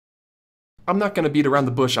I'm not going to beat around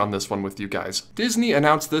the bush on this one with you guys. Disney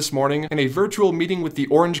announced this morning in a virtual meeting with the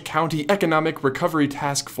Orange County Economic Recovery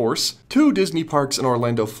Task Force, 2 Disney parks in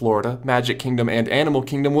Orlando, Florida, Magic Kingdom and Animal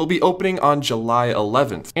Kingdom, will be opening on July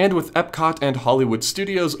 11th, and with Epcot and Hollywood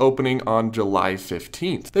Studios opening on July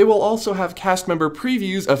 15th. They will also have cast member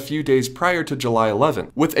previews a few days prior to July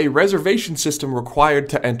 11th, with a reservation system required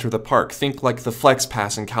to enter the park. Think like the Flex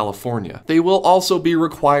Pass in California. They will also be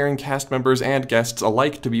requiring cast members and guests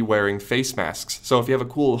alike to be wearing face masks. So if you have a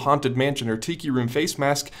cool Haunted Mansion or Tiki Room face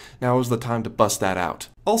mask, now is the time to bust that out.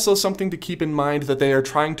 Also, something to keep in mind that they are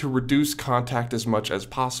trying to reduce contact as much as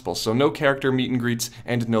possible, so no character meet and greets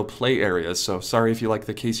and no play areas, so sorry if you like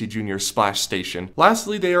the Casey Jr. Splash Station.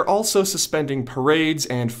 Lastly, they are also suspending parades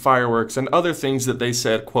and fireworks and other things that they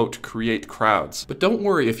said, quote, create crowds. But don't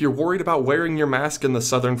worry, if you're worried about wearing your mask in the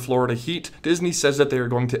southern Florida heat, Disney says that they are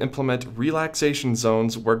going to implement relaxation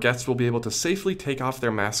zones where guests will be able to safely take off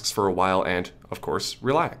their masks for a while and, of course,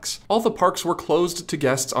 relax. All the parks were closed to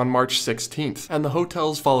guests on March 16th, and the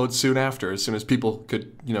hotels followed soon after, as soon as people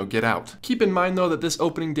could, get out. Keep in mind, though, that this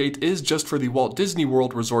opening date is just for the Walt Disney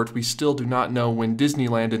World Resort. We still do not know when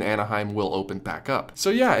Disneyland in Anaheim will open back up. So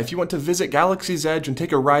yeah, if you want to visit Galaxy's Edge and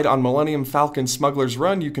take a ride on Millennium Falcon Smuggler's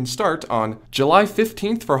Run, you can start on July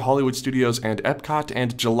 15th for Hollywood Studios and Epcot,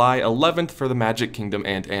 and July 11th for the Magic Kingdom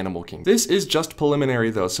and Animal Kingdom. This is just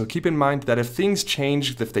preliminary, though, so keep in mind that if things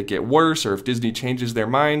change, if they get worse, or if Disney changes their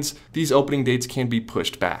minds, these opening dates can be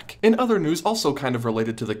pushed back. In other news, also kind of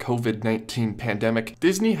related to the COVID-19 pandemic,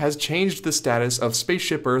 Disney has changed the status of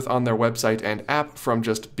Spaceship Earth on their website and app from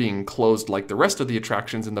just being closed like the rest of the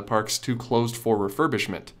attractions in the parks to closed for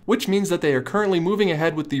refurbishment, which means that they are currently moving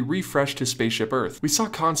ahead with the refresh to Spaceship Earth. We saw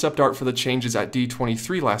concept art for the changes at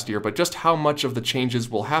D23 last year, but just how much of the changes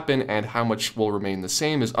will happen and how much will remain the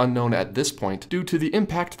same is unknown at this point due to the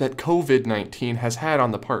impact that COVID-19 has had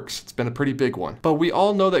on the parks. It's been a pretty big one. But we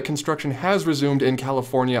all know that construction has resumed in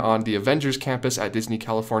California on the Avengers campus at Disney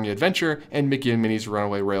California Adventure and Mickey and Minnie's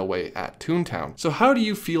Runaway Railway at Toontown. So how do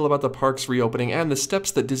you feel about the parks reopening and the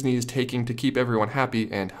steps that Disney is taking to keep everyone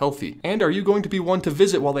happy and healthy? And are you going to be one to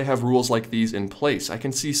visit while they have rules like these in place? I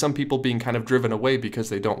can see some people being kind of driven away because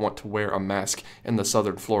they don't want to wear a mask in the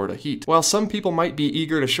southern Florida heat. While some people might be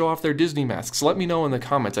eager to show off their Disney masks, let me know in the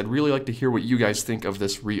comments. I'd really like to hear what you guys think of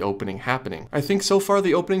this reopening happening. I think so far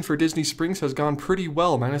the opening for Disney Springs has gone pretty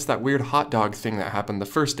well, minus that weird hot dog thing that happened the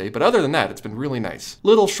first day, but other than that, it's been really nice.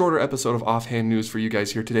 Little shorter episode of offhand news for you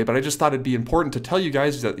guys here today, but I just thought it'd be important to tell you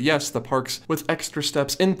guys that yes, the parks, with extra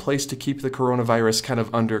steps in place to keep the coronavirus kind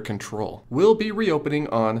of under control, will be reopening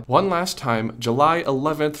on, one last time, July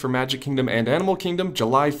 11th for Magic Kingdom and Animal Kingdom,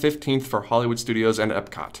 July 15th for Hollywood Studios and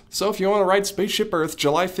Epcot. So if you want to ride Spaceship Earth,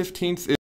 July 15th is